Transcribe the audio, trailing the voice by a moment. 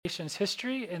nation's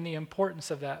history and the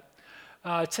importance of that.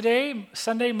 Today,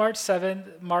 Sunday, March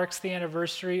 7th, marks the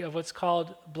anniversary of what's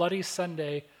called Bloody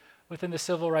Sunday within the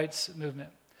civil rights movement.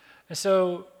 And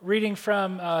so reading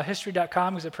from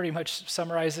history.com, because it pretty much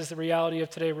summarizes the reality of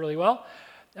today really well,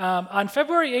 on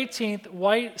February 18th,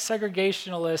 white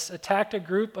segregationalists attacked a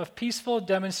group of peaceful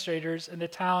demonstrators in the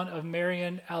town of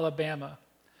Marion, Alabama.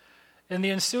 In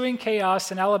the ensuing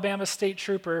chaos, an Alabama state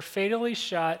trooper fatally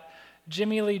shot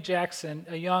Jimmy Lee Jackson,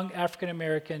 a young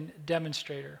African-American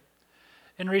demonstrator.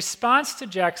 In response to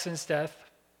Jackson's death,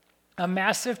 a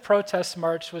massive protest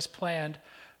march was planned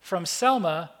from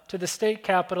Selma to the state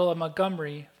capital of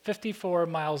Montgomery, 54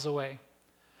 miles away.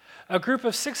 A group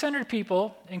of 600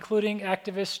 people, including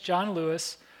activist John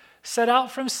Lewis, set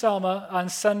out from Selma on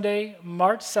Sunday,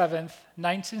 March 7th,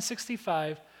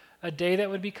 1965, a day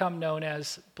that would become known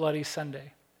as Bloody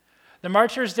Sunday. The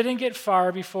marchers didn't get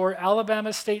far before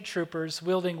Alabama state troopers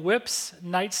wielding whips,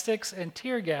 nightsticks, and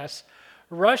tear gas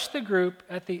rushed the group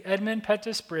at the Edmund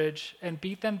Pettus Bridge and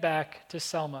beat them back to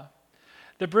Selma.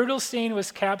 The brutal scene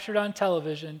was captured on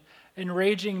television,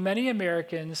 enraging many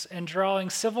Americans and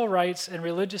drawing civil rights and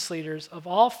religious leaders of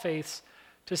all faiths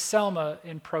to Selma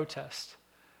in protest.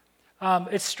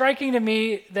 It's striking to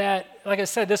me that, like I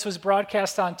said, this was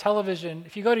broadcast on television.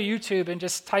 If you go to YouTube and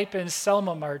just type in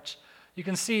Selma March, you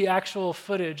can see actual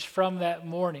footage from that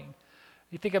morning.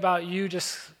 You think about you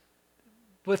just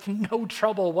with no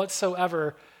trouble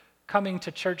whatsoever coming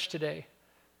to church today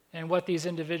and what these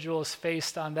individuals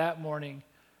faced on that morning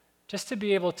just to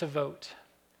be able to vote.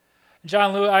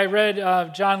 I read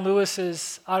John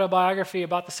Lewis's autobiography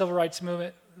about the civil rights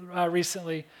movement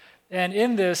recently, and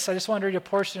in this, I just want to read a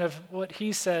portion of what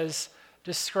he says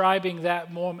describing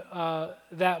that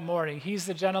morning. He's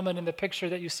the gentleman in the picture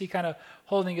that you see kind of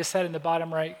holding his head in the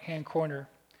bottom right-hand corner.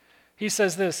 He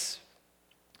says this: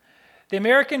 "The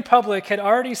American public had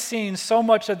already seen so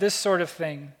much of this sort of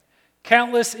thing,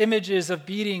 countless images of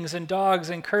beatings and dogs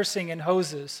and cursing and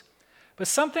hoses. But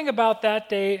something about that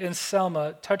day in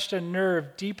Selma touched a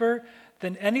nerve deeper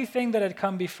than anything that had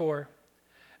come before.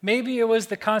 Maybe it was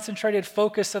the concentrated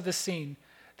focus of the scene,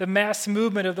 the mass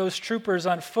movement of those troopers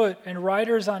on foot and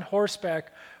riders on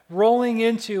horseback rolling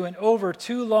into and over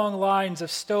two long lines of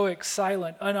stoic,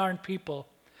 silent, unarmed people.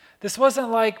 This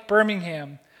wasn't like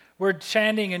Birmingham, where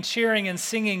chanting and cheering and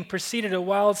singing preceded a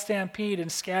wild stampede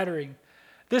and scattering.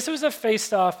 This was a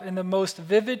face-off in the most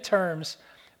vivid terms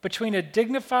between a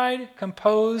dignified,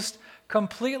 composed,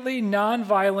 completely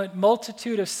nonviolent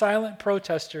multitude of silent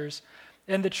protesters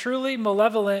and the truly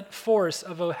malevolent force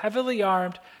of a heavily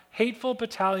armed, hateful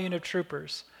battalion of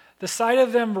troopers. The sight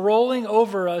of them rolling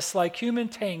over us like human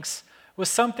tanks was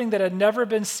something that had never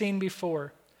been seen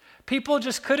before. People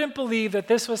just couldn't believe that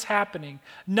this was happening.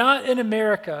 Not in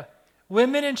America.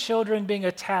 Women and children being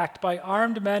attacked by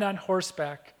armed men on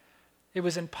horseback. It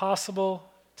was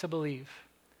impossible to believe."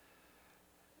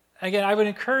 Again, I would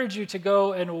encourage you to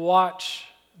go and watch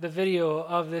the video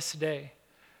of this day.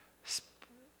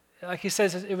 Like he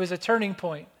says, it was a turning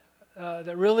point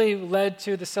that really led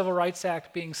to the Civil Rights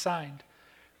Act being signed.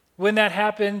 When that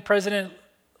happened, President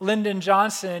Lyndon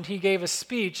Johnson, he gave a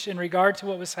speech in regard to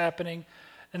what was happening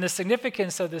and the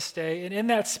significance of this day. And in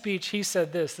that speech, he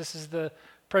said this. This is the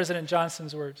President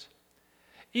Johnson's words.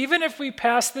 "Even if we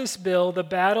pass this bill, the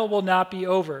battle will not be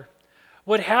over.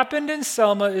 What happened in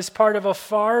Selma is part of a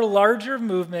far larger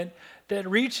movement that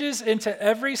reaches into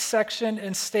every section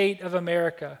and state of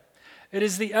America. It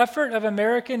is the effort of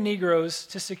American Negroes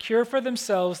to secure for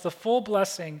themselves the full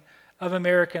blessing of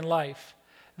American life.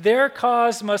 Their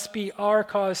cause must be our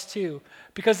cause too,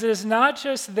 because it is not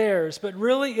just theirs, but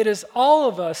really it is all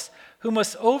of us who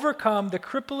must overcome the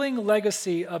crippling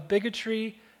legacy of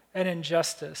bigotry and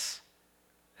injustice,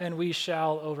 and we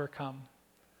shall overcome."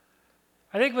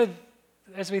 I think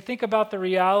as we think about the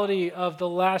reality of the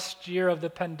last year of the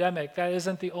pandemic, that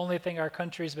isn't the only thing our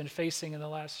country's been facing in the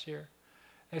last year.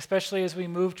 Especially as we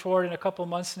move toward, in a couple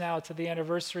months now, to the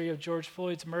anniversary of George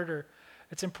Floyd's murder.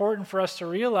 It's important for us to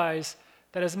realize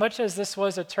that as much as this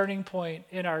was a turning point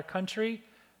in our country,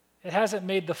 it hasn't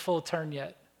made the full turn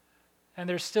yet. And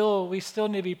we still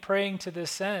need to be praying to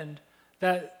this end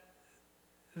that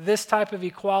this type of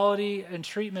equality and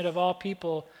treatment of all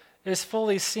people is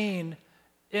fully seen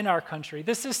in our country.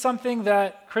 This is something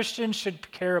that Christians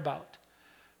should care about.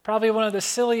 Probably one of the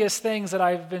silliest things that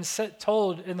I've been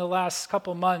told in the last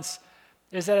couple months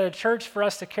is that at a church, for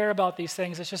us to care about these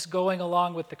things, it's just going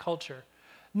along with the culture.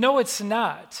 No, it's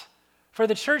not. For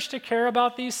the church to care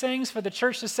about these things, for the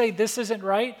church to say this isn't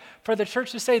right, for the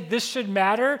church to say this should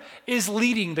matter, is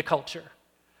leading the culture.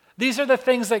 These are the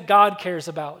things that God cares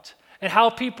about. and how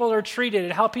people are treated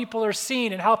and how people are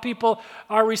seen and how people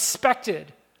are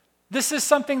respected. This is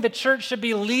something the church should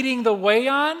be leading the way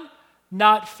on,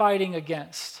 not fighting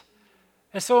against.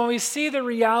 And so when we see the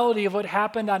reality of what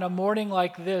happened on a morning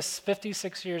like this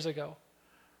 56 years ago,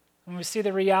 when we see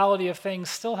the reality of things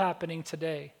still happening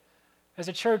today, as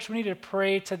a church, we need to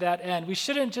pray to that end. We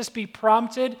shouldn't just be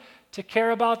prompted to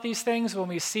care about these things when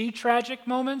we see tragic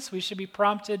moments. We should be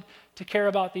prompted to care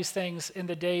about these things in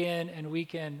the day in and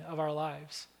week in of our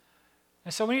lives.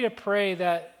 And so we need to pray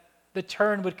that the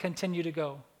turn would continue to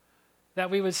go, that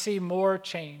we would see more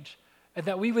change, and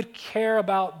that we would care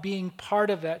about being part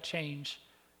of that change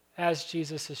as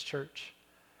Jesus' church.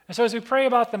 And so as we pray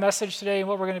about the message today and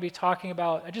what we're going to be talking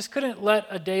about, I just couldn't let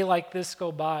a day like this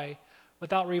go by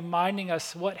without reminding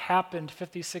us what happened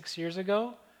 56 years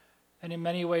ago, and in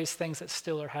many ways, things that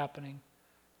still are happening.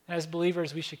 And as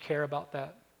believers, we should care about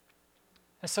that.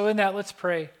 And so in that, let's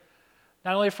pray,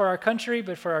 not only for our country,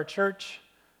 but for our church,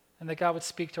 and that God would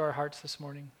speak to our hearts this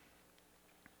morning.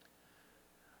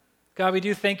 God, we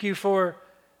do thank you for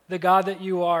the God that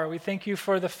you are. We thank you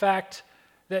for the fact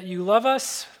that you love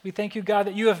us. We thank you, God,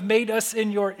 that you have made us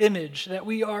in your image, that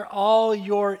we are all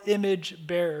your image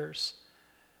bearers.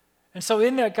 And so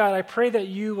in that, God, I pray that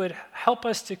you would help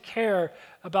us to care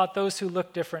about those who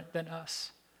look different than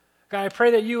us. God, I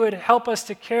pray that you would help us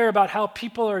to care about how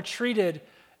people are treated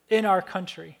in our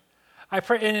country. I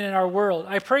pray, and in our world.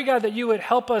 I pray, God, that you would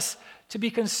help us to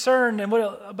be concerned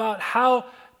about how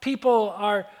people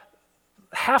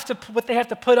what they have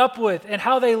to put up with and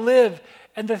how they live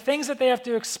and the things that they have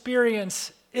to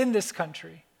experience in this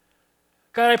country.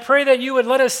 God, I pray that you would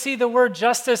let us see the word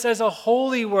justice as a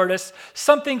holy word, as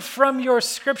something from your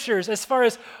scriptures, as far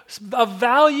as a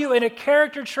value and a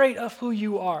character trait of who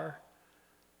you are.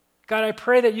 God, I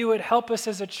pray that you would help us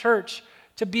as a church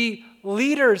to be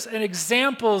leaders and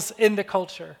examples in the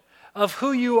culture of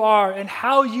who you are and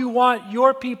how you want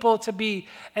your people to be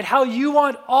and how you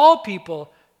want all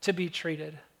people to be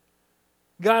treated.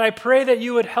 God, I pray that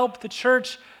you would help the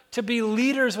church to be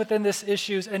leaders within these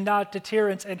issues and not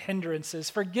deterrents and hindrances.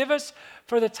 Forgive us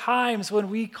for the times when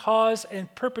we cause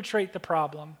and perpetrate the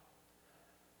problem.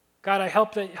 God, I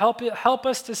help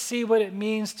us to see what it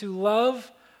means to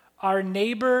love our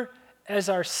neighbor as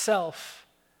ourself.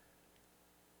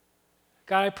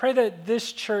 God, I pray that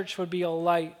this church would be a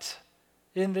light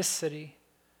in this city,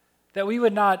 that we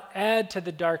would not add to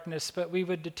the darkness, but we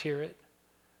would deter it.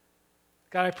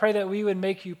 God, I pray that we would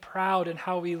make you proud in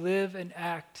how we live and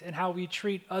act and how we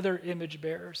treat other image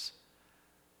bearers.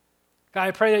 God,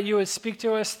 I pray that you would speak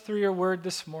to us through your word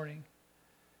this morning.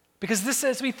 Because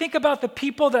as we think about the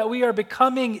people that we are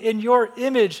becoming in your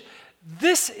image,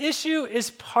 this issue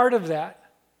is part of that.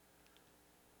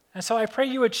 And so I pray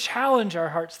you would challenge our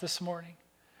hearts this morning.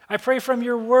 I pray from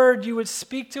your word you would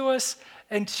speak to us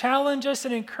and challenge us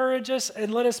and encourage us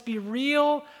and let us be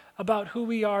real about who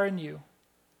we are in you.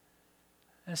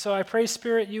 And so I pray,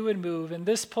 Spirit, you would move in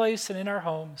this place and in our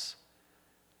homes.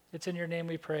 It's in your name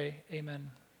we pray.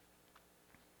 Amen.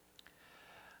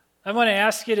 I want to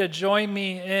ask you to join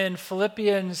me in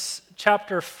Philippians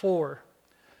chapter 4.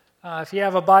 If you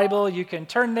have a Bible, you can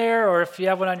turn there, or if you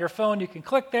have one on your phone, you can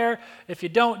click there. If you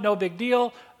don't, no big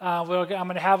deal. I'm going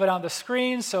to have it on the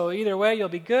screen, so either way, you'll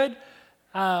be good.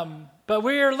 But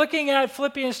we're looking at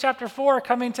Philippians chapter 4,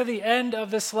 coming to the end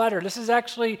of this letter. This is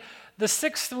actually the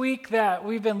 6th week that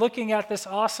we've been looking at this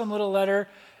awesome little letter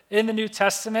in the New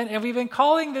Testament, and we've been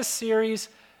calling this series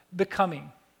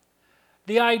Becoming.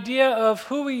 The idea of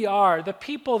who we are, the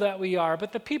people that we are,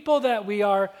 but the people that we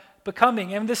are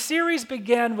becoming. And the series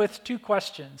began with 2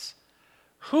 questions.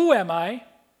 Who am I?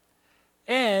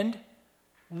 And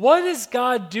what is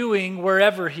God doing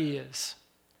wherever he is?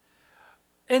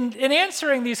 In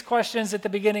answering these questions at the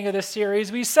beginning of this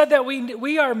series, we said that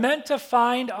we are meant to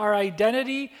find our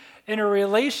identity in a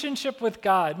relationship with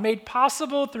God, made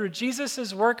possible through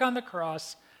Jesus' work on the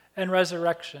cross and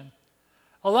resurrection.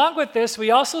 Along with this,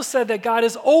 we also said that God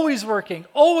is always working,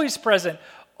 always present,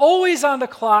 always on the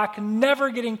clock, never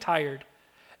getting tired.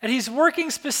 And he's working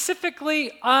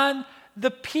specifically on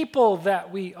the people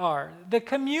that we are, the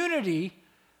community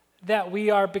that we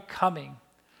are becoming.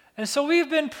 And so we've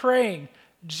been praying,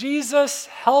 Jesus,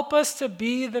 help us to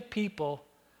be the people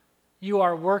you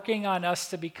are working on us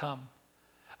to become.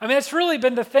 I mean, it's really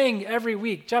been the thing every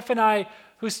week. Jeff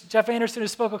Anderson, who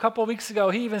spoke a couple of weeks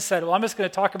ago, he even said, well, I'm just going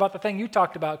to talk about the thing you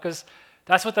talked about because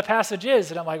that's what the passage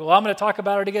is. And I'm like, well, I'm going to talk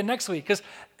about it again next week because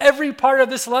every part of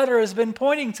this letter has been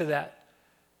pointing to that.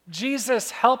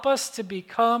 Jesus, help us to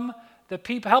become the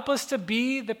people, help us to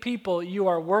be the people you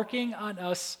are working on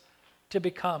us to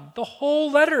become. The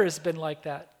whole letter has been like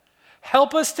that.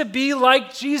 Help us to be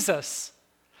like Jesus.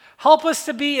 Help us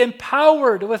to be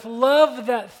empowered with love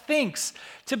that thinks,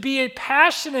 to be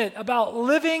passionate about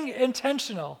living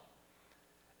intentional.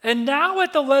 And now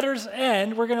at the letter's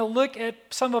end, we're going to look at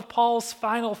some of Paul's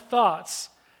final thoughts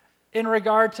in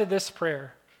regard to this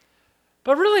prayer.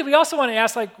 But really, we also want to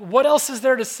ask, what else is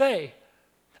there to say?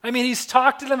 I mean, he's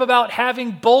talked to them about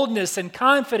having boldness and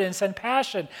confidence and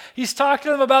passion. He's talked to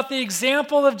them about the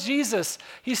example of Jesus.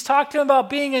 He's talked to them about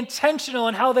being intentional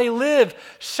in how they live,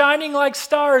 shining like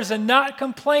stars and not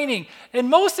complaining. And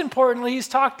most importantly, he's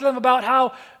talked to them about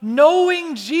how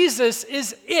knowing Jesus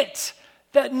is it,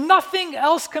 that nothing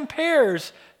else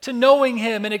compares to knowing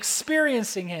him and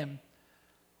experiencing him.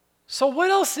 So what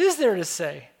else is there to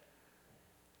say?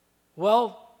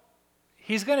 Well,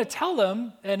 he's going to tell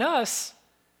them and us,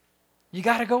 you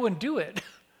got to go and do it.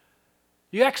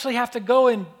 You actually have to go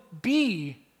and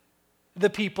be the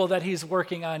people that he's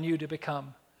working on you to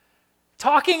become.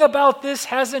 Talking about this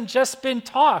hasn't just been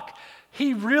talk.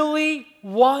 He really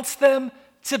wants them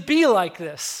to be like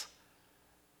this.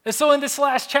 And so in this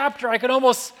last chapter, I could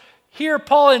almost hear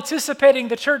Paul anticipating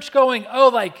the church going,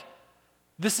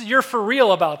 you're for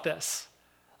real about this.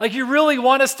 You really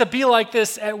want us to be like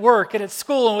this at work and at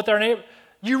school and with our neighbor.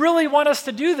 You really want us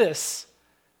to do this.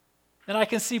 And I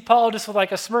can see Paul just with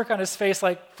a smirk on his face,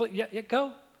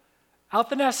 go. Out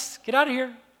the nest. Get out of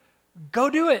here. Go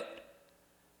do it.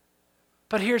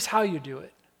 But here's how you do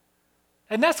it.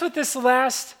 And that's what this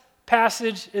last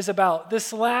passage is about.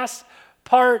 This last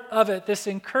part of it, this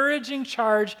encouraging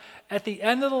charge at the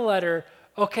end of the letter,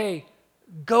 okay,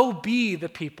 go be the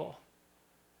people.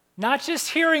 Not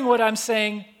just hearing what I'm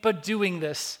saying, but doing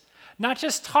this. Not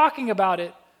just talking about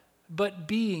it, but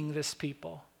being this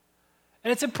people.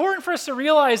 And it's important for us to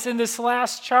realize in this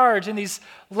last charge, in these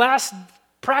last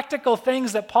practical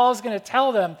things that Paul's going to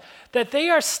tell them, that they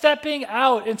are stepping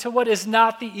out into what is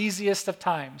not the easiest of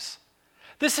times.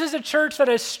 This is a church that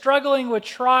is struggling with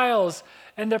trials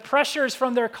and the pressures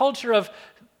from their culture of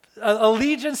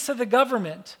allegiance to the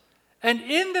government. And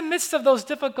in the midst of those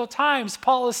difficult times,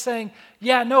 Paul is saying,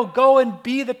 go and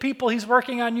be the people he's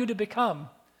working on you to become.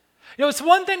 It's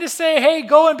one thing to say, hey,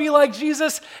 go and be like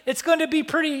Jesus. It's going to be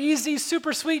pretty easy,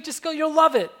 super sweet. Just go, you'll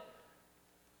love it.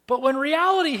 But when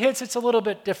reality hits, it's a little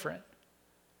bit different.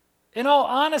 In all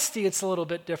honesty, it's a little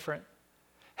bit different.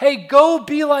 Hey, go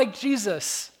be like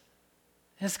Jesus.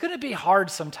 And it's going to be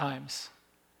hard sometimes.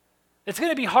 It's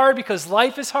going to be hard because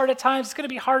life is hard at times. It's going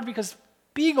to be hard because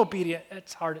being obedient,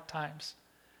 it's hard at times.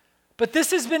 But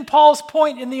this has been Paul's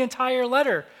point in the entire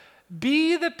letter.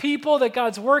 Be the people that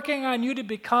God's working on you to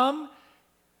become,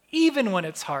 even when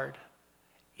it's hard,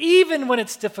 even when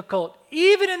it's difficult,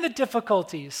 even in the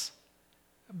difficulties.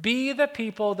 Be the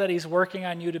people that he's working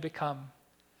on you to become.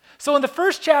 So in the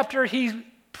first chapter, he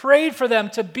prayed for them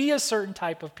to be a certain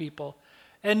type of people.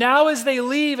 And now as they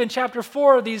leave in chapter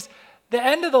 4, the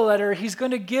end of the letter, he's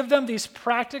going to give them these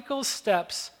practical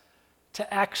steps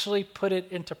to actually put it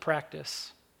into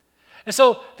practice. And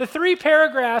so the three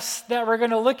paragraphs that we're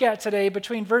going to look at today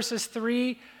between verses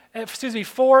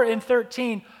 4 and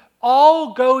 13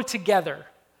 all go together.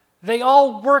 They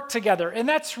all work together. And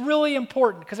that's really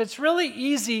important because it's really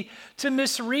easy to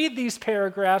misread these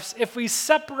paragraphs if we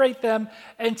separate them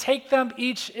and take them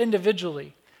each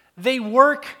individually. They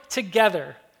work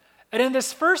together. And in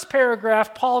this first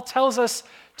paragraph, Paul tells us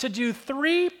to do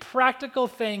three practical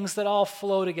things that all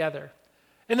flow together.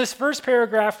 In this first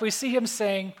paragraph, we see him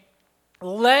saying,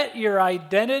 let your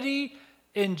identity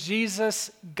in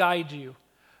Jesus guide you.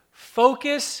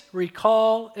 Focus,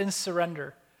 recall, and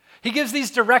surrender. He gives these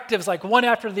directives one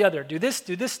after the other. Do this,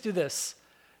 do this, do this.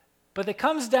 But it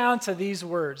comes down to these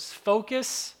words: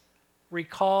 focus,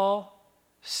 recall,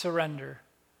 surrender.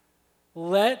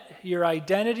 Let your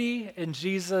identity in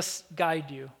Jesus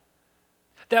guide you.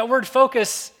 That word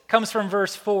focus comes from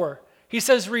verse 4. He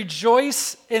says,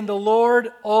 rejoice in the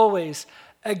Lord always.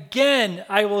 Again,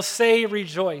 I will say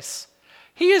rejoice.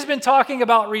 He has been talking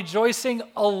about rejoicing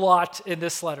a lot in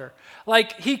this letter.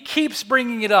 He keeps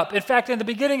bringing it up. In fact, in the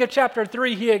beginning of chapter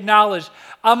 3, he acknowledged,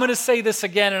 I'm going to say this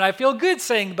again, and I feel good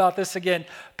saying about this again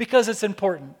because it's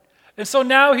important. And so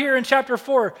now here in chapter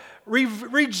 4,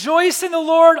 rejoice in the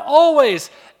Lord always.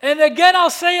 And again, I'll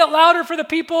say it louder for the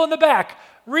people in the back.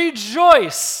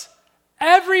 Rejoice.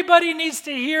 Everybody needs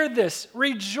to hear this.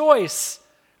 Rejoice.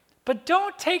 But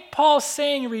don't take Paul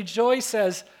saying rejoice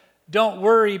as don't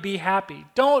worry, be happy.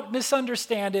 Don't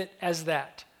misunderstand it as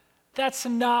that. That's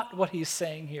not what he's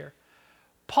saying here.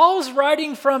 Paul's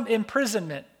writing from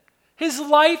imprisonment. His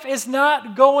life is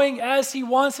not going as he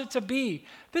wants it to be.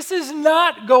 This is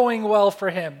not going well for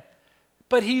him.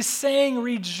 But he's saying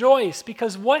rejoice,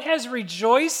 because what has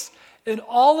rejoice And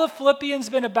all of Philippians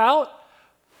been about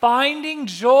finding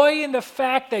joy in the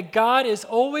fact that God is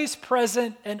always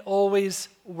present and always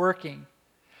working.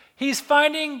 He's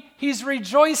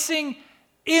rejoicing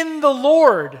in the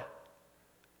Lord,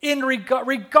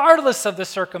 regardless of the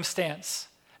circumstance.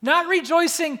 Not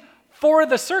rejoicing for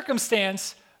the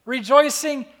circumstance,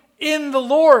 rejoicing in the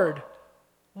Lord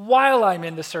while I'm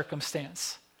in the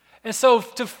circumstance. And so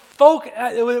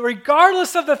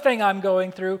regardless of the thing I'm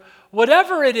going through,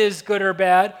 whatever it is, good or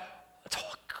bad,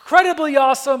 incredibly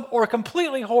awesome or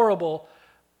completely horrible,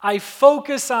 I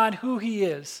focus on who he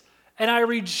is. And I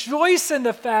rejoice in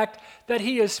the fact that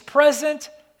he is present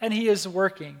and he is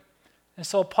working. And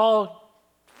so Paul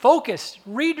focused,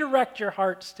 redirect your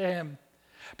hearts to him.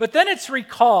 But then it's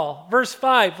recall. Verse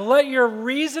 5, let your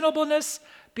reasonableness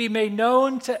be made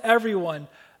known to everyone.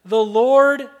 The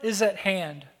Lord is at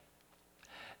hand.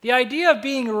 The idea of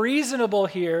being reasonable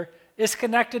here is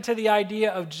connected to the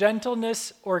idea of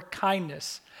gentleness or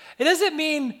kindness. It doesn't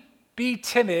mean be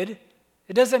timid.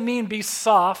 It doesn't mean be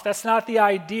soft. That's not the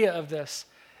idea of this.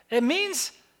 It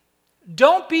means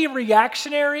don't be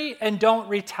reactionary and don't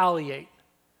retaliate.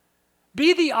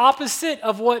 Be the opposite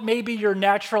of what maybe your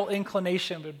natural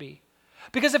inclination would be.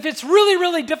 Because if it's really,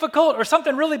 really difficult or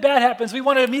something really bad happens, we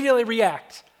want to immediately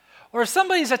react. Or if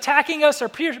somebody's attacking us or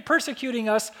persecuting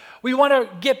us, we want to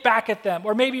get back at them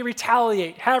or maybe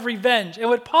retaliate, have revenge. And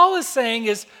what Paul is saying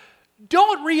is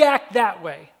don't react that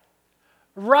way.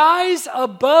 Rise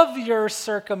above your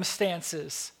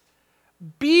circumstances.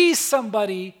 Be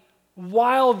somebody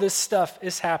while this stuff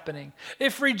is happening.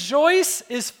 If rejoice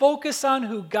is focused on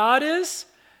who God is,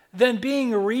 then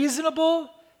being reasonable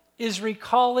is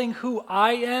recalling who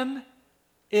I am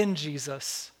in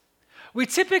Jesus. We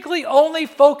typically only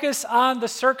focus on the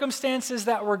circumstances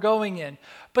that we're going in,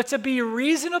 but to be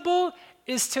reasonable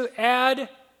is to add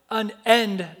an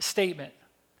end statement.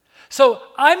 So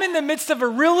I'm in the midst of a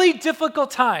really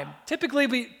difficult time.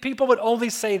 Typically, people would only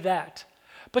say that.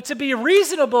 But to be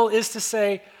reasonable is to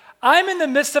say, I'm in the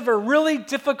midst of a really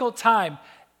difficult time,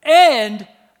 and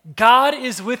God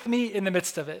is with me in the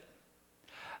midst of it.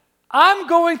 I'm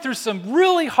going through some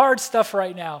really hard stuff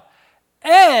right now,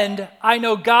 and I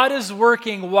know God is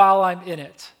working while I'm in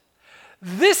it.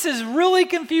 This is really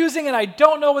confusing, and I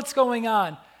don't know what's going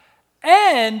on.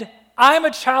 And I'm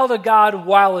a child of God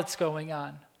while it's going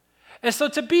on. And so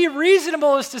to be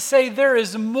reasonable is to say there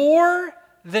is more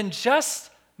than just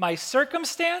my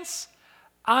circumstance.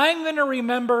 I'm going to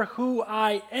remember who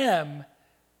I am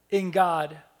in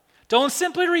God. Don't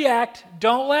simply react.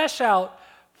 Don't lash out.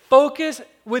 Focus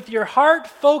with your heart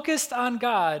focused on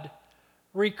God.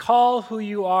 Recall who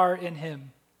you are in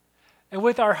him. And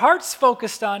with our hearts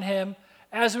focused on him,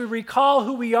 as we recall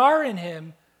who we are in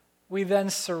him, we then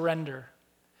surrender.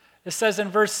 It says in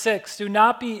verse 6, do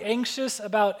not be anxious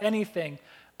about anything,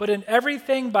 but in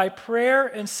everything by prayer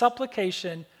and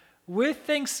supplication, with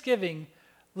thanksgiving,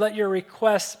 let your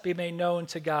requests be made known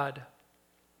to God.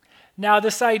 Now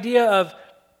this idea of,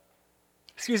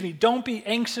 don't be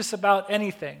anxious about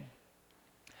anything,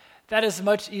 that is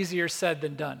much easier said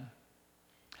than done.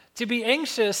 To be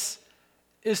anxious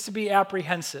is to be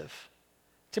apprehensive.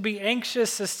 To be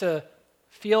anxious is to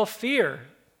feel fear,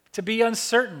 to be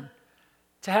uncertain,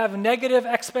 to have negative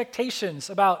expectations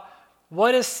about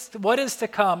what is to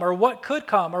come or what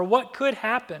could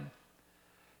happen.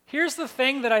 Here's the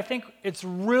thing that I think it's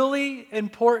really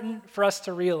important for us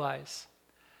to realize.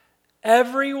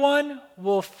 Everyone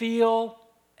will feel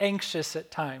anxious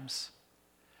at times.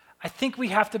 I think we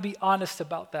have to be honest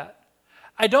about that.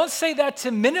 I don't say that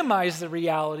to minimize the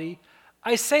reality.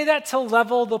 I say that to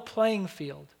level the playing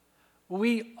field.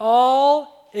 We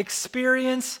all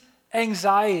experience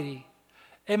anxiety.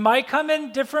 It might come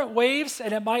in different waves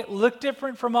and it might look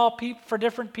different for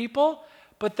different people,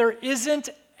 but there isn't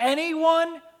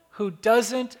anyone who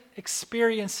doesn't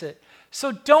experience it.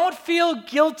 So don't feel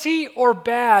guilty or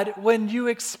bad when you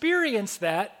experience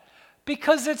that,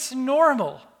 because it's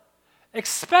normal.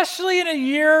 Especially in a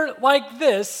year like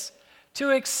this,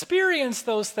 to experience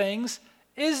those things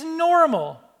is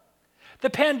normal. The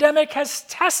pandemic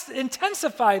has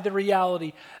intensified the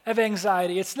reality of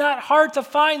anxiety. It's not hard to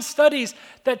find studies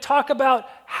that talk about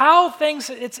how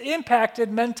it's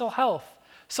impacted mental health.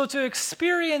 So to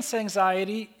experience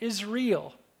anxiety is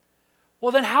real.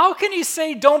 Well, then how can he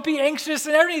say don't be anxious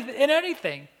in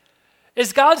anything?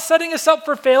 Is God setting us up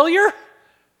for failure?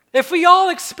 If we all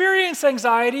experience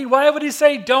anxiety, why would he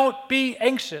say don't be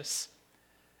anxious?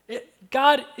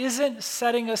 God isn't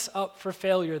setting us up for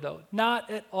failure, though.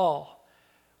 Not at all.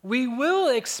 We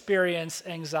will experience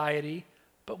anxiety,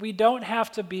 but we don't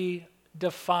have to be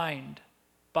defined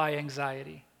by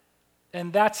anxiety.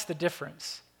 And that's the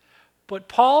difference. What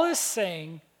Paul is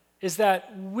saying is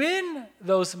that when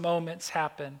those moments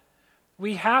happen,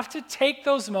 we have to take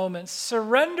those moments,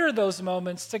 surrender those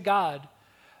moments to God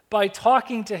by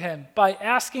talking to him, by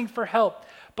asking for help,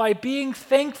 by being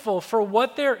thankful for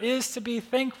what there is to be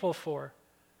thankful for.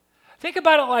 Think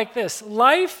about it like this.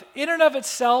 Life in and of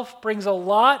itself brings a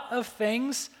lot of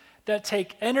things that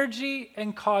take energy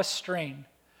and cause strain.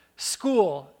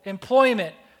 School,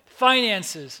 employment,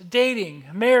 finances, dating,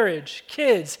 marriage,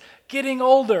 kids, getting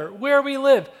older, where we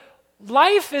live.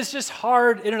 Life is just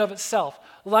hard in and of itself.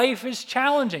 Life is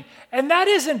challenging. And that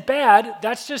isn't bad.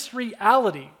 That's just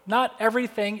reality. Not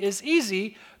everything is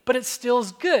easy, but it still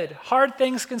is good. Hard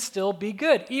things can still be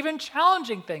good. Even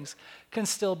challenging things can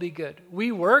still be good.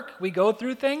 We work, we go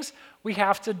through things, we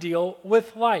have to deal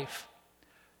with life.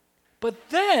 But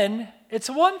then it's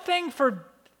one thing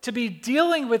to be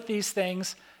dealing with these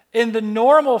things in the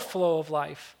normal flow of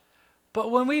life. But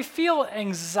when we feel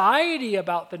anxiety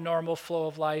about the normal flow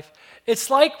of life, it's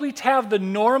like we have the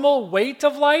normal weight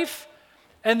of life,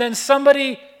 and then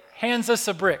somebody hands us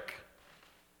a brick.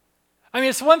 I mean,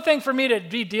 it's one thing for me to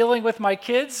be dealing with my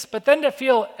kids, but then to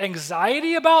feel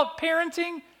anxiety about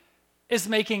parenting is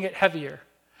making it heavier.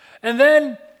 And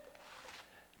then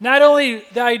not only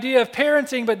the idea of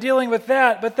parenting, but dealing with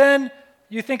that, but then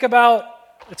you think about,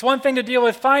 it's one thing to deal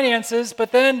with finances,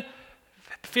 but then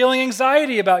feeling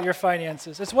anxiety about your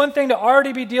finances. It's one thing to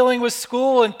already be dealing with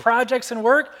school and projects and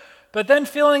work, but then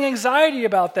feeling anxiety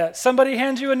about that. Somebody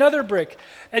hands you another brick,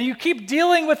 and you keep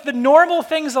dealing with the normal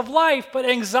things of life, but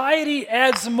anxiety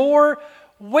adds more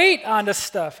weight onto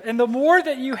stuff. And the more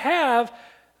that you have,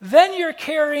 then you're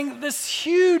carrying this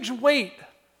huge weight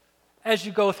as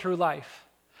you go through life.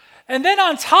 And then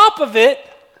on top of it,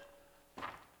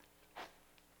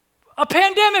 a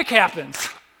pandemic happens.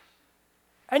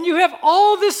 And you have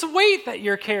all this weight that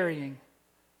you're carrying.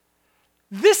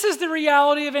 This is the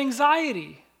reality of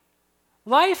anxiety.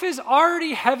 Life is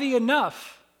already heavy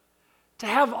enough. To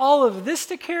have all of this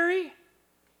to carry,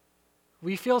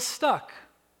 we feel stuck.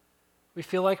 We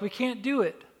feel like we can't do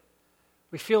it.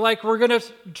 We feel like we're going to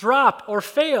drop or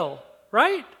fail,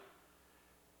 right?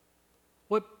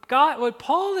 What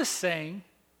Paul is saying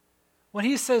when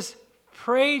he says,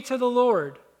 pray to the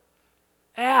Lord,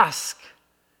 ask,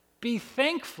 be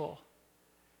thankful.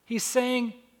 He's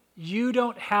saying you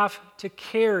don't have to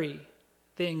carry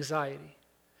the anxiety.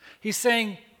 He's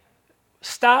saying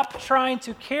stop trying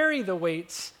to carry the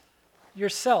weights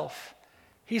yourself.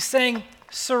 He's saying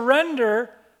surrender,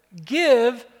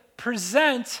 give,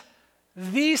 present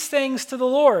these things to the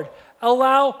Lord.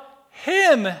 Allow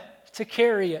him to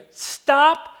carry it.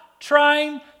 Stop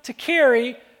trying to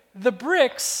carry the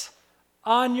bricks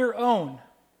on your own.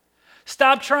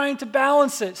 Stop trying to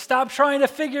balance it. Stop trying to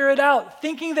figure it out,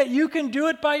 thinking that you can do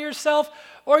it by yourself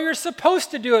or you're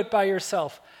supposed to do it by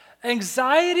yourself.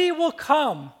 Anxiety will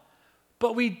come,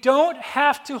 but we don't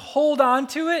have to hold on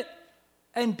to it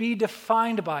and be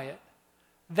defined by it.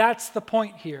 That's the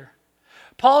point here.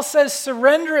 Paul says,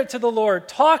 surrender it to the Lord.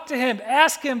 Talk to him.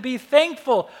 Ask him. Be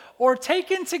thankful. Or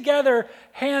taken together,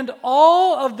 hand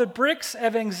all of the bricks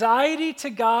of anxiety to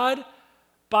God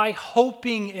by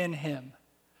hoping in him.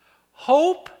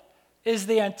 Hope is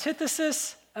the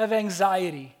antithesis of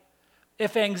anxiety.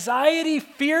 If anxiety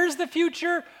fears the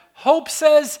future, hope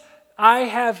says, I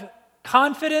have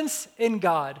confidence in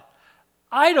God.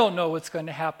 I don't know what's going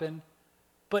to happen,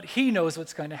 but he knows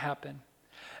what's going to happen.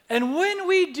 And when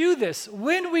we do this,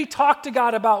 when we talk to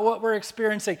God about what we're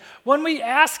experiencing, when we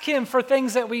ask him for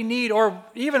things that we need or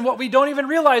even what we don't even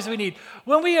realize we need,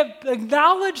 when we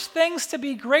acknowledge things to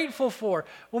be grateful for,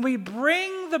 when we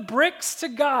bring the bricks to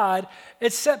God,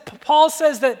 Paul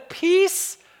says that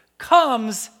peace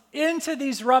comes into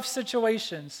these rough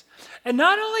situations. And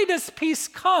not only does peace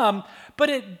come, but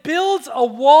it builds a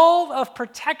wall of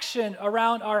protection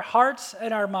around our hearts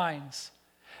and our minds.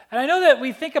 And I know that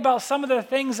we think about some of the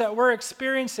things that we're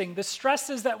experiencing, the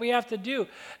stresses that we have to do.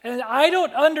 And I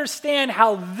don't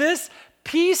how this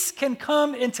peace can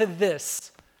come into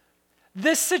this.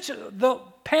 The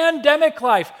pandemic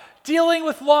life, dealing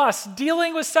with loss,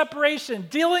 dealing with separation,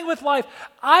 dealing with life.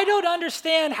 I don't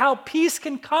understand how peace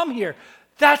can come here.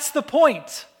 That's the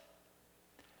point.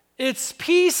 It's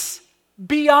peace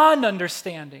beyond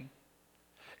understanding.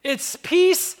 It's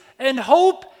peace and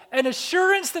hope and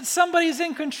assurance that somebody's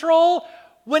in control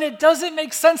when it doesn't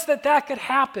make sense that could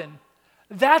happen.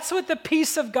 That's what the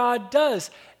peace of God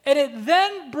does. And it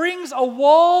then brings a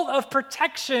wall of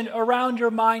protection around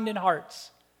your mind and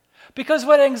hearts. Because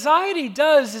what anxiety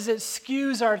does is it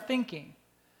skews our thinking.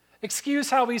 It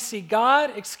skews how we see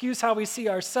God, it skews how we see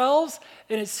ourselves,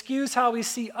 and it skews how we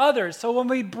see others. So when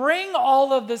we bring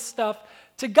all of this stuff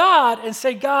to God and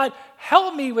say, God,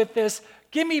 help me with this.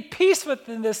 Give me peace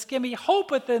within this. Give me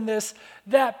hope within this.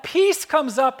 That peace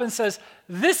comes up and says,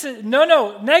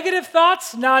 negative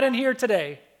thoughts, not in here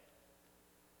today.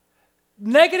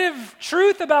 Negative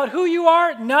truth about who you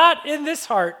are, not in this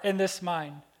heart and this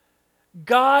mind.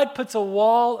 God puts a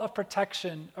wall of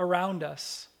protection around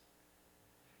us.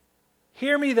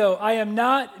 Hear me though, I am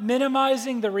not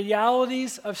minimizing the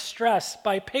realities of stress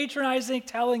by patronizing,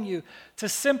 telling you to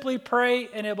simply pray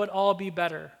and it would all be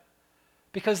better.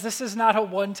 Because this is not a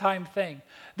one-time thing.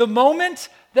 The moment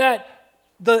that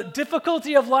the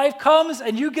difficulty of life comes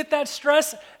and you get that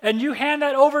stress and you hand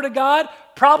that over to God,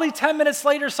 probably 10 minutes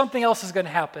later something else is going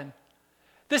to happen.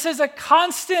 This is a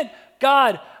constant,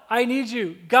 God, I need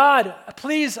you. God,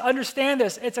 please understand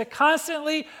this.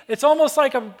 It's almost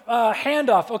like a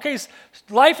handoff. Okay,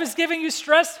 life is giving you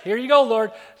stress. Here you go,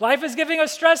 Lord. Life is giving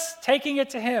us stress, taking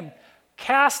it to Him.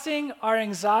 Casting our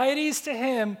anxieties to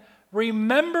Him,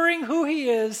 remembering who He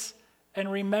is and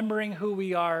remembering who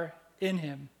we are in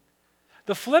Him.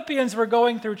 The Philippians were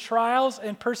going through trials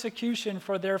and persecution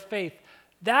for their faith.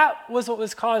 That was what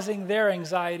was causing their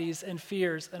anxieties and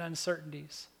fears and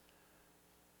uncertainties.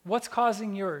 What's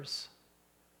causing yours?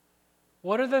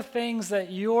 What are the things that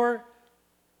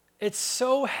it's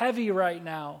so heavy right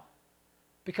now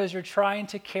because you're trying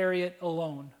to carry it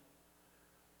alone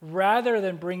rather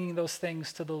than bringing those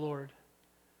things to the Lord?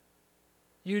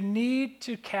 You need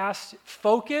to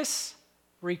focus,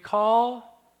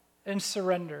 recall, and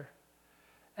surrender.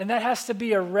 And that has to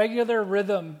be a regular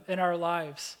rhythm in our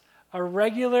lives, a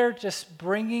regular just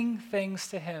bringing things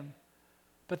to Him.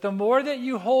 But the more that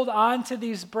you hold on to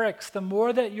these bricks, the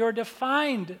more that you're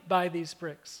defined by these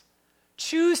bricks.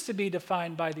 Choose to be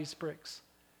defined by these bricks.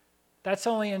 That's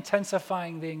only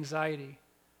intensifying the anxiety.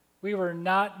 We were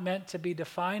not meant to be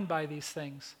defined by these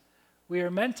things. We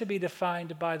are meant to be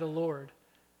defined by the Lord,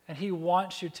 and He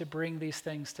wants you to bring these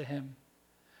things to Him.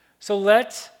 So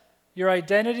let your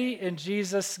identity in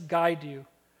Jesus guide you.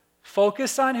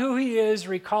 Focus on who He is,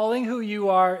 recalling who you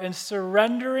are, and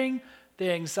surrendering the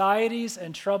anxieties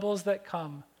and troubles that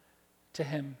come to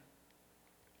Him.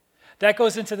 That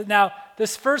goes into now,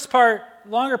 this first part,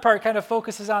 longer part, kind of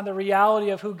focuses on the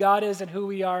reality of who God is and who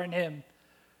we are in Him.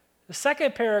 The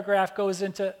second paragraph goes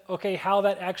into, how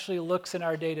that actually looks in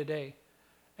our day-to-day.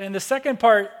 And the second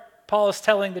part, Paul is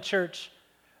telling the church,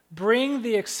 bring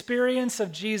the experience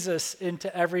of Jesus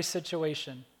into every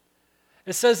situation.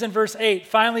 It says in verse 8,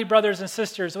 finally, brothers and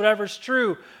sisters, whatever's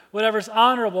true, whatever's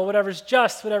honorable, whatever's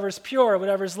just, whatever's pure,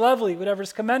 whatever's lovely,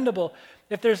 whatever's commendable,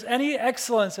 if there's any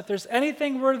excellence, if there's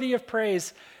anything worthy of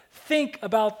praise, think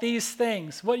about these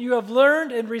things. What you have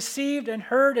learned and received and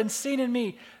heard and seen in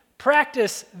me,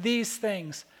 practice these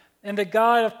things, and the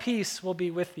God of peace will be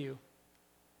with you.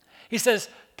 He says,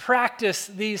 practice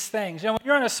these things. When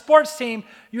you're on a sports team,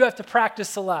 you have to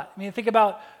practice a lot. Think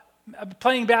about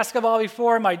playing basketball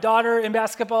before, my daughter in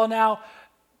basketball now,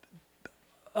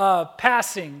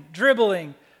 passing,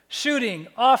 dribbling, shooting,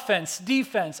 offense,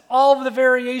 defense, all of the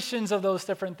variations of those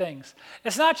different things.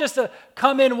 It's not just to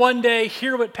come in one day,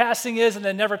 hear what passing is, and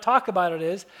then never talk about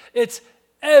it. It's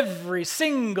every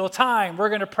single time we're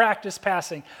going to practice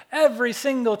passing. Every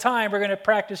single time we're going to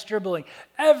practice dribbling.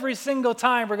 Every single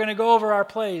time we're going to go over our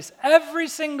plays. Every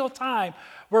single time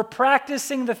we're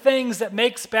practicing the things that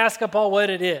makes basketball what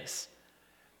it is.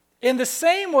 In the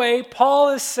same way,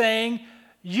 Paul is saying,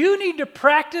 you need to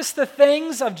practice the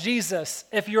things of Jesus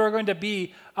if you're going to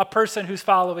be a person who's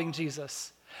following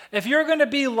Jesus. If you're going to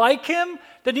be like Him,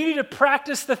 then you need to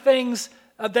practice the things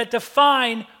that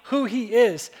define who He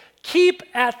is. Keep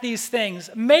at these things.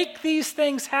 Make these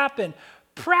things happen.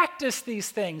 Practice these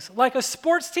things. Like a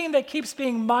sports team that keeps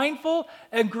being mindful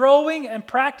and growing and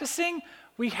practicing,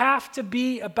 we have to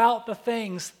be about the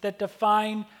things that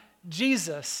define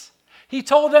Jesus. He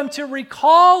told them to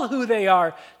recall who they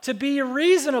are, to be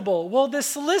reasonable. Well,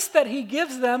 this list that He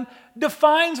gives them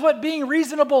defines what being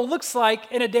reasonable looks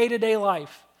like in a day-to-day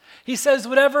life. He says,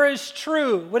 whatever is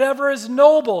true, whatever is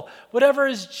noble, whatever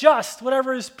is just,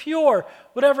 whatever is pure,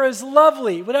 whatever is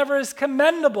lovely, whatever is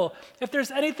commendable, if there's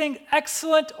anything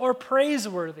excellent or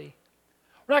praiseworthy.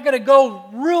 We're not going to go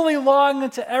really long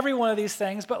into every one of these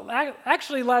things, but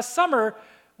actually last summer,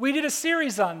 we did a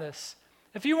series on this.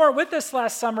 If you weren't with us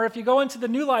last summer, if you go into the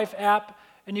New Life app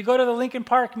and you go to the Lincoln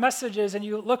Park messages and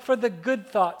you look for the Good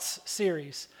Thoughts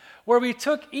series, where we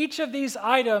took each of these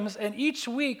items and each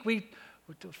week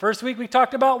first week we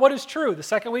talked about what is true. The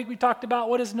second week we talked about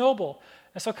what is noble.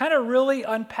 And so kind of really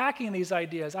unpacking these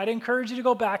ideas. I'd encourage you to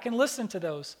go back and listen to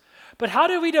those. But how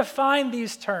do we define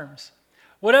these terms?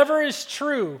 Whatever is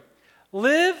true.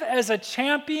 Live as a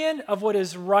champion of what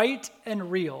is right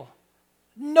and real.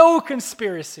 no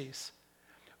conspiracies.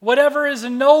 Whatever is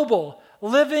noble,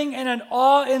 living in an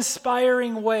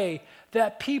awe-inspiring way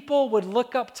that people would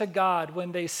look up to God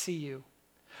when they see you.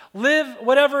 Live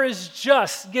whatever is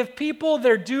just. Give people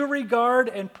their due regard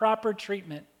and proper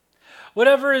treatment.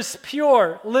 Whatever is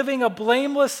pure, living a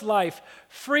blameless life,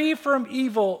 free from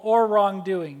evil or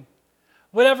wrongdoing.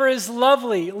 Whatever is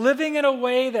lovely, living in a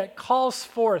way that calls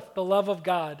forth the love of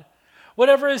God.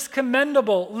 Whatever is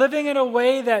commendable, living in a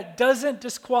way that doesn't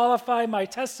disqualify my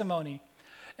testimony.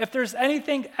 If there's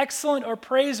anything excellent or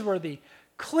praiseworthy,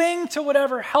 cling to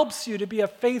whatever helps you to be a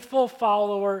faithful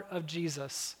follower of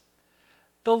Jesus.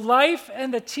 The life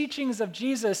and the teachings of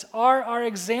Jesus are our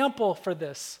example for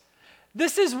this.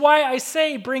 This is why I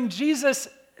say bring Jesus,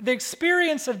 the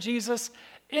experience of Jesus,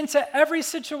 into every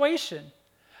situation.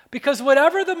 Because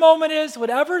whatever the moment is,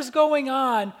 whatever's going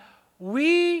on,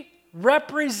 we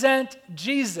represent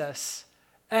Jesus,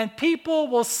 and people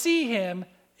will see him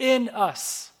in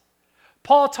us.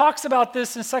 Paul talks about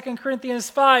this in 2 Corinthians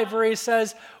 5, where he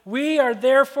says, "We are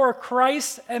therefore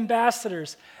Christ's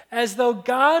ambassadors, as though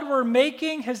God were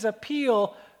making his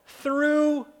appeal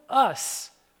through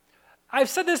us." I've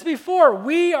said this before.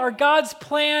 We are God's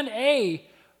plan A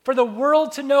for the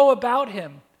world to know about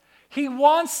him. He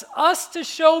wants us to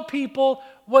show people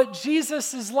what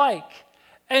Jesus is like.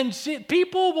 And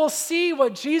people will see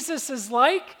what Jesus is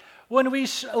like when we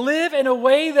live in a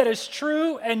way that is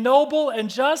true and noble and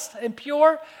just and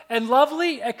pure and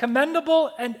lovely and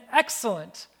commendable and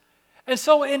excellent. And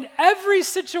so in every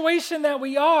situation that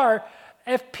we are,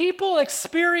 if people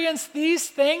experience these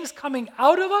things coming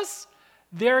out of us,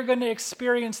 they're going to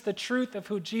experience the truth of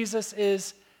who Jesus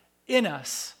is in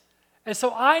us. And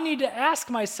so I need to ask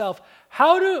myself,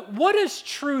 what does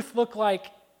truth look like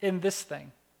in this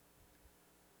thing?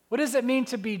 What does it mean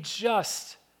to be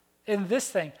just in this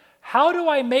thing? How do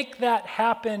I make that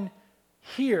happen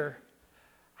here?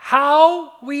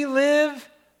 How we live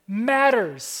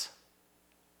matters.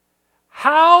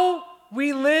 How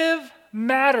we live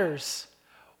matters.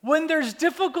 When there's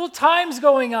difficult times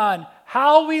going on,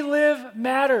 how we live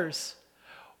matters.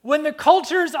 When the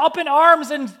culture's up in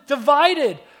arms and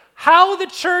divided, how the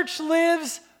church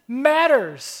lives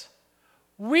matters.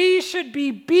 We should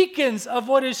be beacons of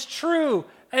what is true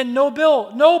and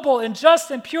noble and just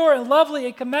and pure and lovely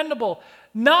and commendable,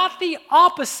 not the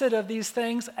opposite of these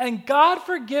things, and God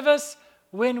forgive us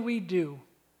when we do.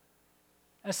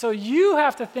 And so you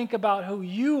have to think about who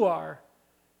you are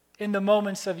in the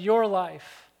moments of your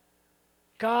life.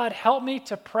 God, help me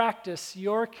to practice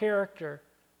your character,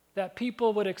 that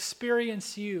people would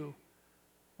experience you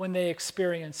when they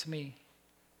experience me.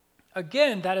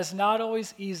 Again, that is not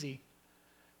always easy.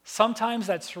 Sometimes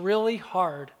that's really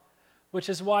hard, which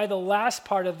is why the last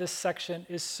part of this section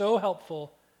is so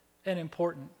helpful and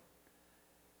important.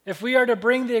 If we are to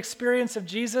bring the experience of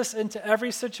Jesus into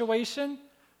every situation,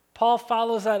 Paul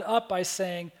follows that up by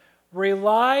saying,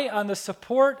 rely on the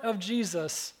support of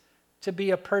Jesus to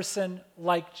be a person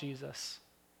like Jesus.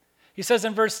 He says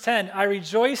in verse 10, I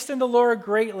rejoiced in the Lord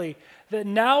greatly that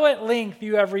now at length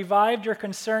you have revived your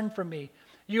concern for me.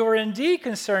 You were indeed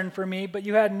concerned for me, but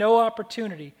you had no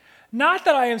opportunity. Not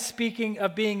that I am speaking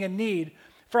of being in need,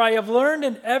 for I have learned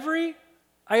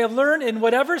in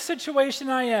whatever situation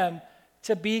I am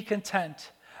to be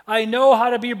content. I know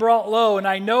how to be brought low, and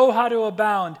I know how to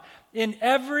abound. In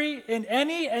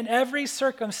any and every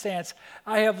circumstance,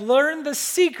 I have learned the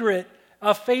secret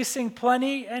of facing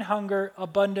plenty and hunger,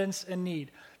 abundance and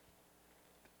need.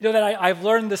 You know that I've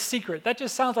learned the secret. That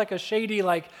just sounds like a shady,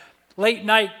 late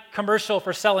night commercial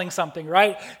for selling something,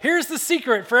 right? Here's the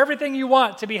secret for everything you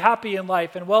want to be happy in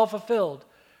life and well fulfilled.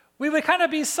 We would kind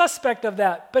of be suspect of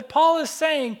that. But Paul is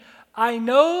saying, I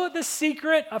know the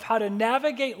secret of how to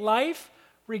navigate life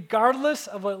regardless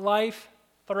of what life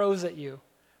throws at you.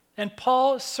 And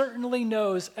Paul certainly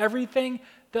knows everything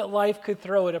that life could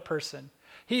throw at a person.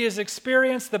 He has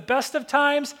experienced the best of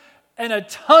times and a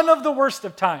ton of the worst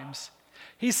of times.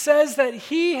 He says that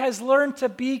he has learned to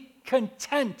be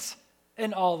content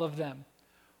in all of them.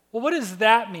 Well, what does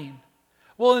that mean?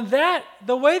 Well,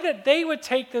 the way that they would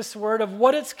take this word of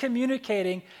what it's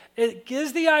communicating, it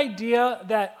gives the idea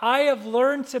that I have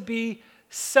learned to be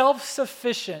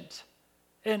self-sufficient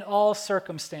in all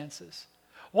circumstances.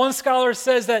 One scholar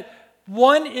says that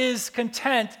one is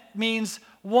content means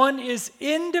one is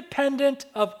independent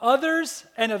of others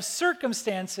and of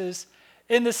circumstances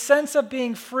in the sense of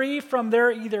being free from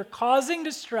their either causing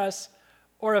distress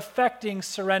or affecting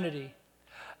serenity.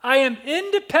 I am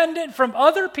independent from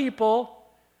other people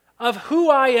of who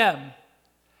I am.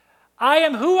 I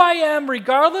am who I am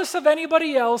regardless of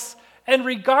anybody else and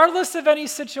regardless of any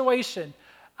situation.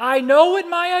 I know what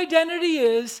my identity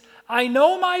is. I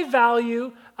know my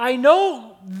value. I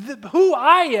know who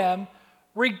I am,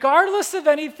 regardless of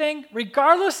anything,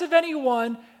 regardless of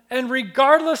anyone, and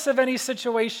regardless of any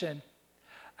situation.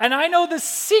 And I know the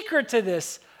secret to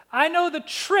this. I know the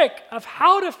trick of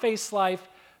how to face life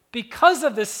because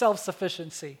of this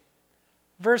self-sufficiency.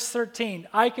 Verse 13,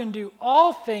 I can do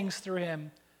all things through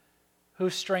him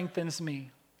who strengthens me.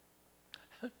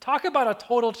 Talk about a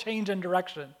total change in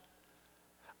direction.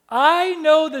 I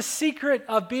know the secret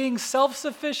of being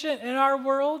self-sufficient in our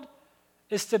world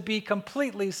is to be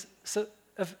completely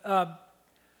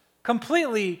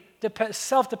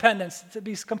self-dependent, to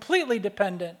be completely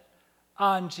dependent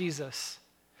on Jesus.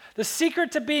 The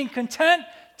secret to being content,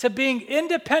 to being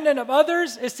independent of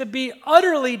others, is to be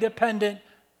utterly dependent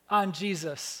on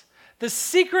Jesus. The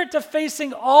secret to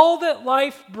facing all that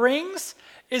life brings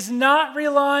is not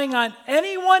relying on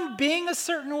anyone being a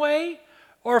certain way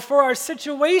or for our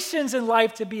situations in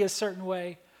life to be a certain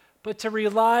way, but to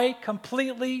rely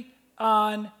completely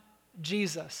on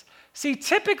Jesus. See,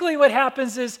 typically what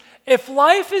happens is if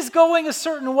life is going a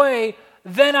certain way,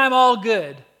 then I'm all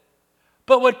good.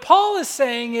 But what Paul is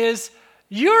saying is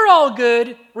you're all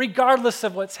good regardless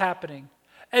of what's happening.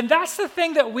 And that's the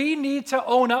thing that we need to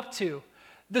own up to.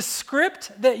 The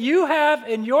script that you have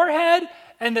in your head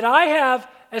and that I have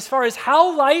as far as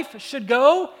how life should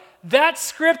go, that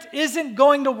script isn't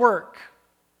going to work.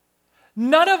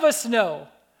 None of us know.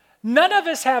 None of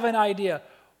us have an idea.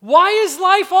 Why is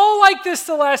life all like this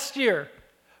the last year?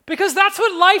 Because that's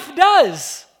what life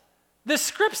does. The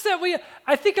scripts that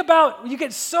I think about, you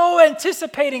get so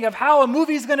anticipating of how a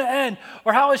movie's going to end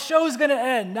or how a show's going to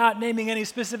end, not naming any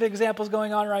specific examples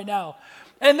going on right now.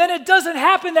 And then it doesn't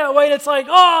happen that way, and it's like,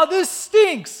 oh, this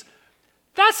stinks.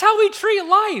 That's how we treat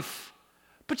life.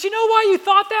 But you know why you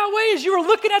thought that way? Is you were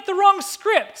looking at the wrong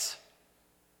script.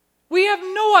 We have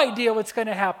no idea what's going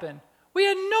to happen. We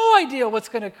had no idea what's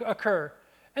going to occur.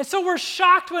 And so we're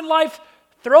shocked when life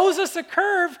throws us a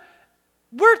curve.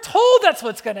 We're told that's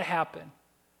what's going to happen.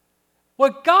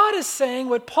 What God is saying,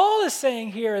 what Paul is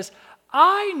saying here is,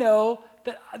 I know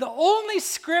that the only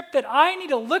script that I need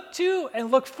to look to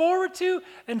and look forward to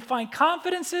and find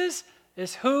confidence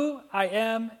is who I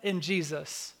am in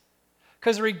Jesus.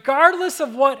 Because regardless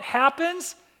of what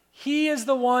happens, he is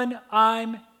the one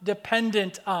I'm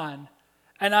dependent on.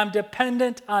 And I'm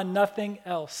dependent on nothing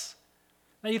else.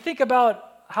 Now you think about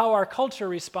how our culture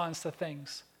responds to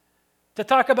things. To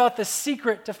talk about the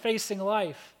secret to facing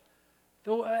life.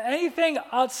 Anything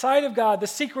outside of God, the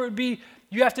secret would be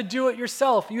you have to do it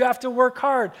yourself. You have to work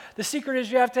hard. The secret is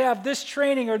you have to have this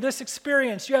training or this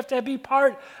experience. You have to be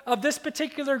part of this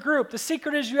particular group. The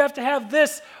secret is you have to have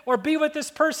this or be with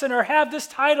this person or have this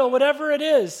title, whatever it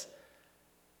is.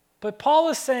 But Paul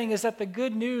is saying is that the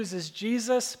good news is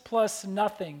Jesus plus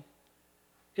nothing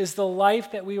is the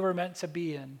life that we were meant to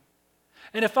be in.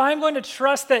 And if I'm going to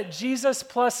trust that Jesus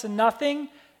plus nothing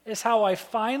is how I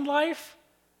find life,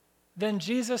 then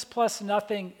Jesus plus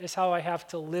nothing is how I have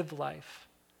to live life.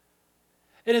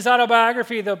 In his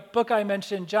autobiography, the book I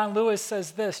mentioned, John Lewis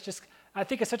says this, I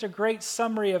think it's such a great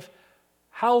summary of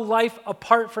how life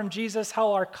apart from Jesus,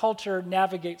 how our culture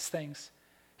navigates things.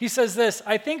 He says this,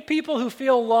 I think people who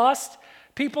feel lost,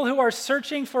 people who are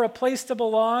searching for a place to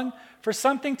belong, for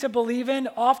something to believe in,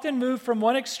 often move from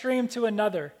one extreme to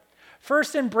another.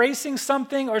 First embracing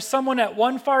something or someone at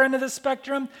one far end of the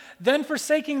spectrum, then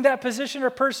forsaking that position or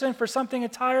person for something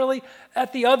entirely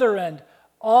at the other end,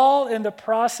 all in the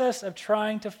process of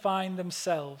trying to find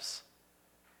themselves.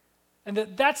 And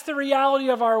that's the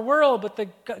reality of our world, but the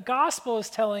gospel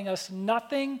is telling us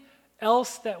nothing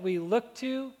else that we look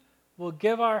to will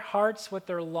give our hearts what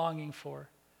they're longing for.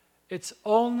 It's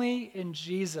only in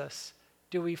Jesus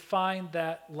do we find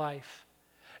that life.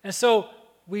 And so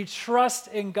we trust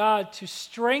in God to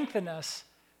strengthen us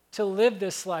to live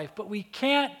this life. But we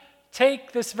can't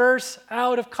take this verse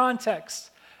out of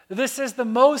context. This is the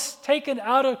most taken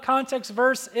out of context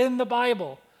verse in the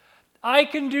Bible. I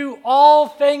can do all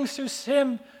things through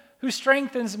him who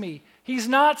strengthens me. He's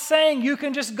not saying you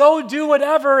can just go do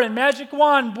whatever and magic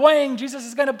wand, boing, Jesus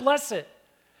is going to bless it.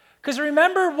 Because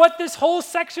remember what this whole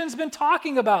section's been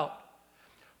talking about.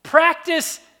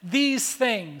 Practice these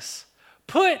things.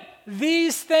 Put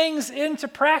these things into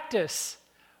practice.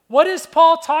 What is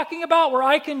Paul talking about where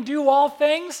I can do all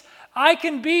things? I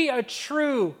can be a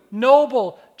true,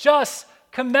 noble, just,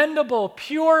 commendable,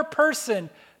 pure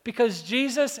person because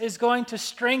Jesus is going to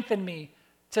strengthen me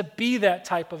to be that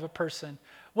type of a person.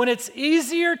 When it's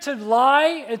easier to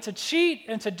lie and to cheat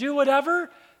and to do whatever,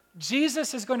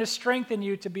 Jesus is going to strengthen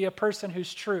you to be a person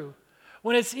who's true.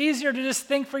 When it's easier to just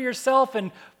think for yourself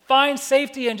and find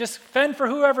safety and just fend for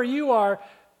whoever you are.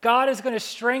 God is going to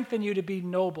strengthen you to be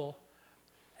noble.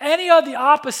 Any of the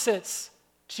opposites,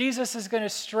 Jesus is going to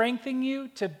strengthen you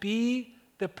to be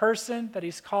the person that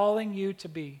he's calling you to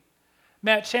be.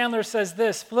 Matt Chandler says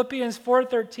this, Philippians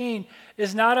 4:13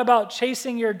 is not about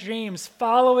chasing your dreams,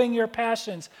 following your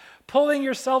passions, pulling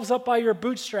yourselves up by your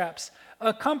bootstraps,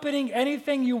 accompanying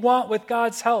anything you want with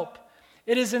God's help.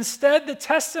 It is instead the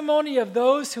testimony of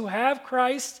those who have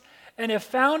Christ and have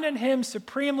found in him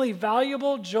supremely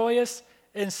valuable, joyous,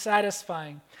 and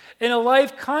satisfying. In a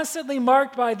life constantly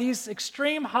marked by these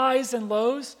extreme highs and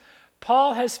lows,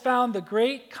 Paul has found the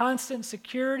great constant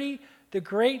security, the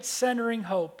great centering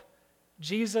hope,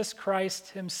 Jesus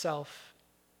Christ himself.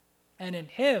 And in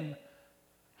him,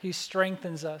 he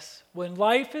strengthens us. When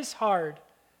life is hard,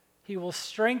 he will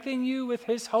strengthen you with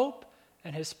his hope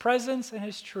and his presence and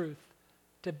his truth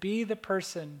to be the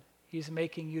person he's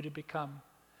making you to become.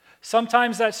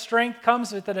 Sometimes that strength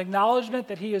comes with an acknowledgement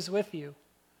that he is with you.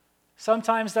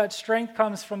 Sometimes that strength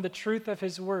comes from the truth of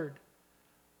his word.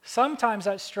 Sometimes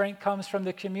that strength comes from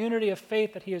the community of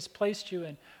faith that he has placed you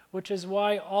in, which is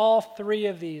why all three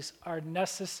of these are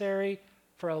necessary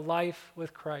for a life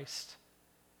with Christ.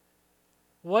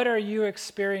 What are you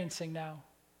experiencing now?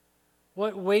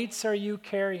 What weights are you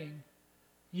carrying?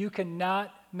 You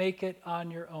cannot make it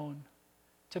on your own.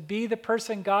 To be the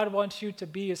person God wants you to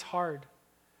be is hard.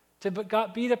 To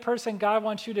be the person God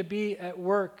wants you to be at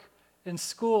work, in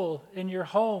school, in your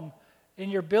home,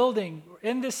 in your building,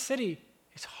 in this city,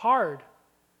 is hard.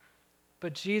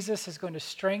 But Jesus is going to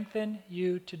strengthen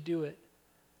you to do it.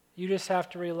 You just have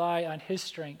to rely on his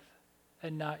strength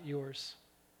and not yours.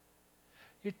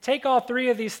 You take all three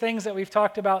of these things that we've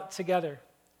talked about together.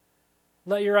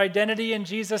 Let your identity in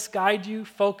Jesus guide you,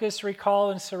 focus, recall,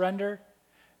 and surrender.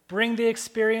 Bring the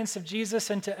experience of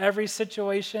Jesus into every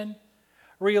situation.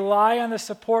 Rely on the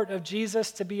support of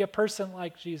Jesus to be a person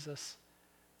like Jesus.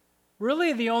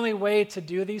 Really, the only way to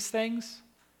do these things,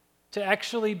 to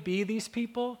actually be these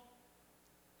people,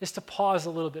 is to pause a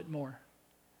little bit more.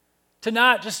 To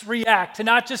not just react, to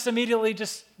not just immediately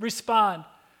just respond,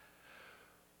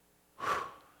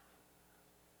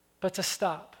 but to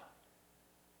stop.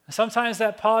 And sometimes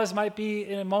that pause might be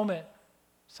in a moment.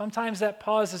 Sometimes that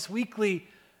pause is weekly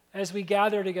as we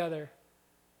gather together.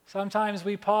 Sometimes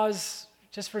we pause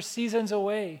just for seasons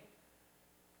away.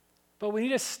 But we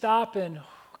need to stop and,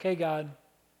 okay, God,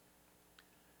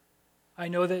 I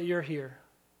know that you're here.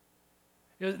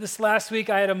 This last week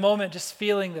I had a moment just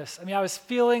feeling this. I was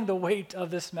feeling the weight of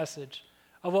this message,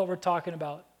 of what we're talking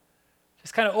about.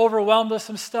 Just kind of overwhelmed with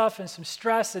some stuff and some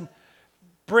stress and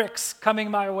bricks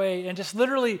coming my way, and just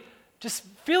literally just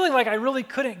feeling like I really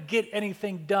couldn't get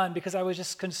anything done because I was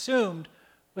just consumed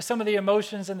with some of the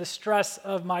emotions and the stress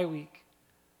of my week.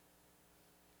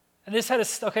 And this had to,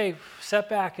 step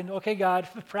back and, okay, God,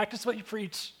 practice what you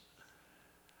preach.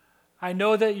 I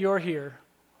know that you're here.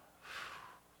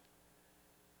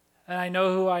 And I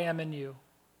know who I am in you.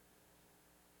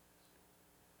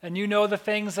 And you know the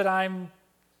things that I'm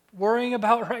worrying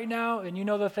about right now, and you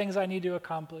know the things I need to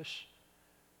accomplish.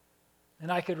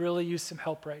 And I could really use some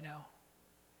help right now.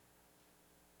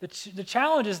 The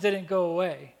challenges didn't go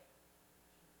away.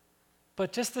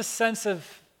 But just the sense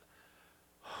of,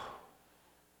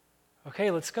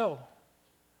 okay, let's go.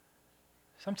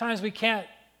 Sometimes we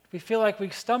feel like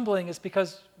we're stumbling. It's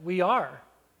because we are.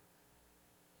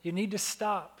 You need to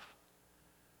stop.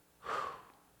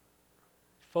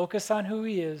 Focus on who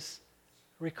he is.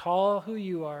 Recall who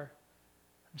you are.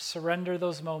 And surrender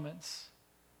those moments.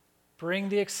 Bring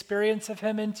the experience of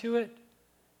him into it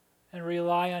and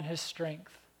rely on his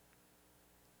strength.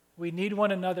 We need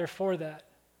one another for that.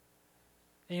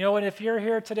 And you know what? If you're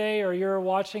here today or you're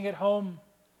watching at home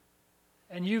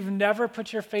and you've never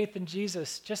put your faith in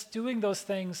Jesus, just doing those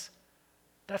things,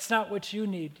 that's not what you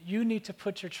need. You need to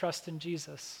put your trust in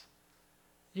Jesus.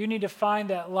 You need to find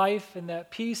that life and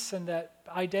that peace and that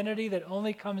identity that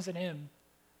only comes in him.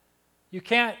 You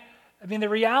can't, the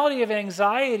reality of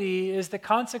anxiety is the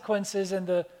consequences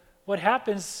and what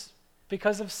happens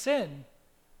because of sin.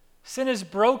 Sin has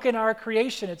broken our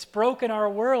creation. It's broken our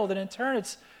world, and in turn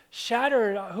it's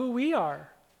shattered who we are.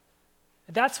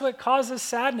 That's what causes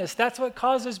sadness. That's what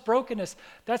causes brokenness.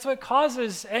 That's what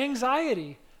causes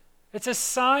anxiety. It's a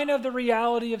sign of the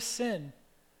reality of sin.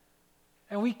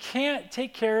 And we can't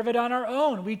take care of it on our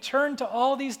own. We turn to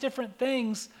all these different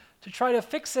things to try to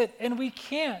fix it, and we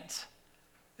can't.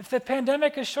 If the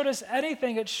pandemic has showed us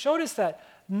anything, it showed us that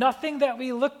nothing that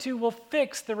we look to will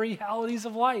fix the realities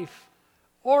of life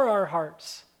or our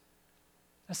hearts.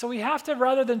 And so we have to,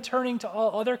 rather than turning to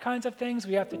all other kinds of things,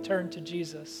 we have to turn to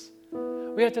Jesus.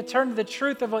 We have to turn to the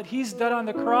truth of what he's done on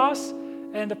the cross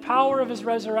and the power of his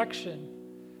resurrection.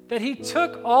 That he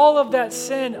took all of that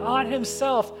sin on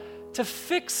himself to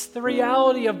fix the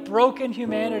reality of broken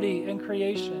humanity and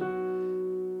creation.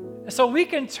 And so we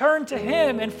can turn to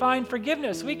him and find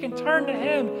forgiveness. We can turn to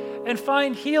him and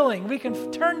find healing. We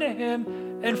can turn to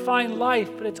him and find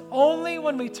life. But it's only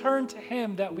when we turn to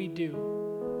him that we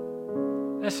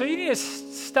do. And so you need to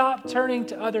stop turning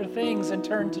to other things and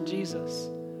turn to Jesus.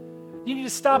 You need to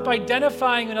stop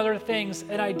identifying in other things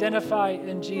and identify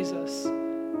in Jesus.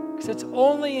 Because it's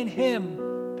only in him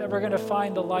that we're going to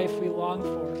find the life we long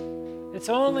for. It's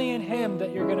only in him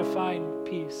that you're going to find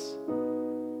peace.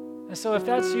 And so if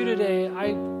that's you today,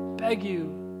 I beg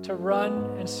you to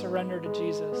run and surrender to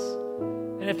Jesus.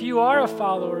 And if you are a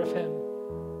follower of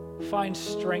him, find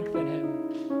strength in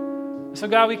him. So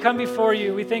God, we come before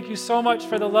you. We thank you so much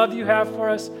for the love you have for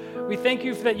us. We thank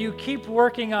you that you keep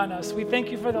working on us. We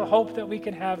thank you for the hope that we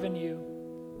can have in you.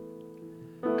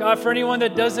 God, for anyone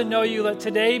that doesn't know you, let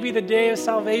today be the day of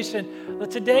salvation.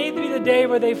 Let today be the day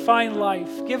where they find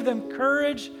life. Give them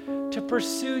courage to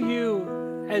pursue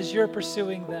you as you're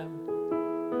pursuing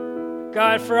them.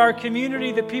 God, for our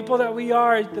community, the people that we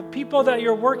are, the people that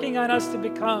you're working on us to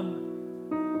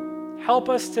become, help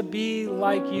us to be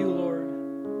like you, Lord.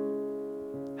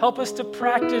 Help us to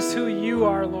practice who you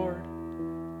are, Lord.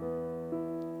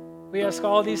 We ask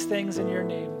all these things in your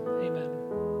name. Amen.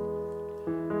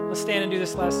 Let's stand and do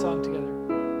this last song together.